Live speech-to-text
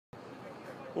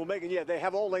Well, Megan, yeah, they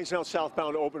have all lanes now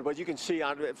southbound open, but you can see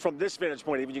from this vantage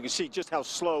point, even you can see just how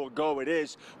slow a go it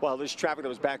is. While this traffic that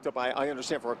was backed up, I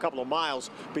understand, for a couple of miles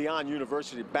beyond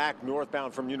University, back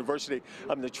northbound from University.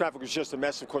 The traffic was just a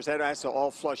mess. Of course, that has to all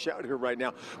flush out here right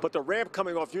now. But the ramp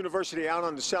coming off University out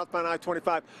on the southbound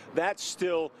I-25, that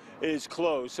still is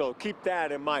closed. So keep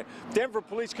that in mind. Denver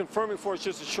police confirming for us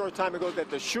just a short time ago that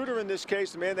the shooter in this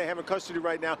case, the man they have in custody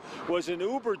right now, was an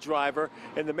Uber driver,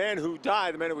 and the man who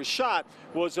died, the man who was shot,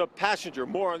 was a passenger.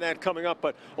 More on that coming up.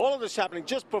 But all of this happening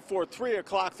just before 3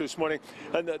 o'clock this morning.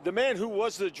 And the man who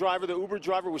was the driver, the Uber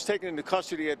driver, was taken into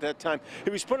custody at that time.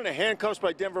 He was put in handcuffs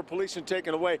by Denver police and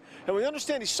taken away. And we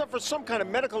understand he suffered some kind of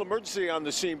medical emergency on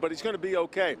the scene, but he's going to be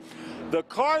okay. The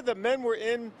car the men were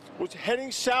in was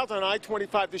heading south on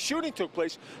I-25. The shooting took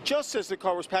place just as the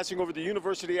car was passing over the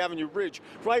University Avenue Bridge,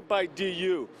 right by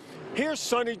DU. Here's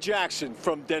Sonny Jackson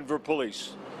from Denver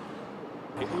Police.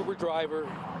 The Uber driver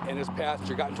and his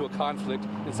passenger got into a conflict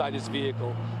inside his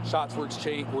vehicle. Shots were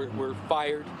exchanged, were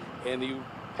fired, and the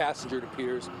passenger, it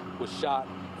appears, was shot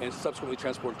and subsequently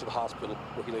transported to the hospital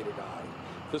where he later died.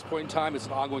 At this point in time, it's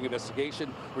an ongoing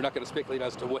investigation. We're not going to speculate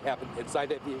as to what happened inside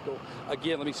that vehicle.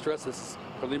 Again, let me stress this is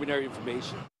preliminary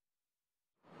information.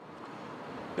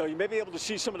 Now, you may be able to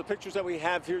see some of the pictures that we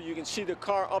have here. You can see the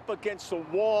car up against the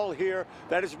wall here.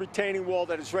 That is a retaining wall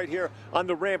that is right here on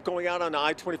the ramp going out on the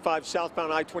I-25,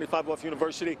 southbound I-25 off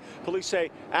University. Police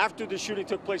say after the shooting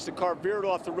took place, the car veered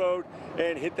off the road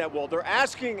and hit that wall. They're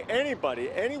asking anybody,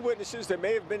 any witnesses that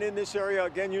may have been in this area,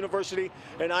 again, University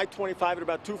and I-25 at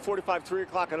about 2:45, 3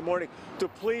 o'clock in the morning, to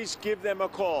please give them a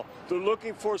call. They're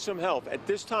looking for some help. At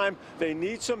this time, they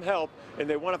need some help, and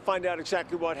they want to find out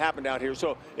exactly what happened out here.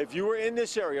 So if you were in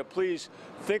this area, please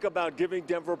think about giving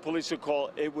Denver police a call.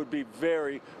 It would be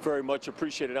very, very much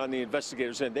appreciated on the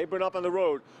investigators' end. They've been up on the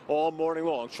road all morning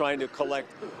long trying to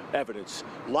collect evidence.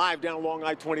 Live down along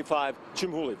I-25,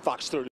 Jim Hooley, Fox 30.